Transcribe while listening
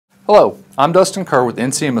Hello, I'm Dustin Kerr with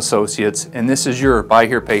NCM Associates, and this is your Buy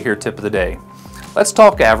Here, Pay Here tip of the day. Let's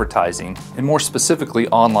talk advertising, and more specifically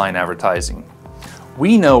online advertising.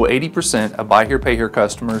 We know 80% of Buy Here, Pay Here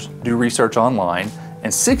customers do research online,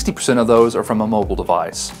 and 60% of those are from a mobile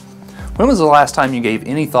device. When was the last time you gave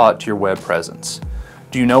any thought to your web presence?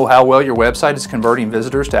 Do you know how well your website is converting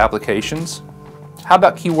visitors to applications? How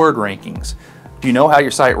about keyword rankings? Do you know how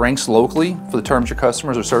your site ranks locally for the terms your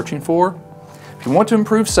customers are searching for? If you want to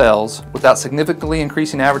improve sales without significantly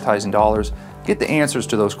increasing advertising dollars, get the answers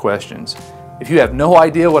to those questions. If you have no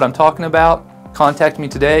idea what I'm talking about, contact me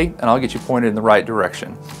today and I'll get you pointed in the right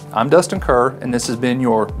direction. I'm Dustin Kerr, and this has been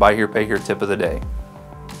your Buy Here, Pay Here tip of the day.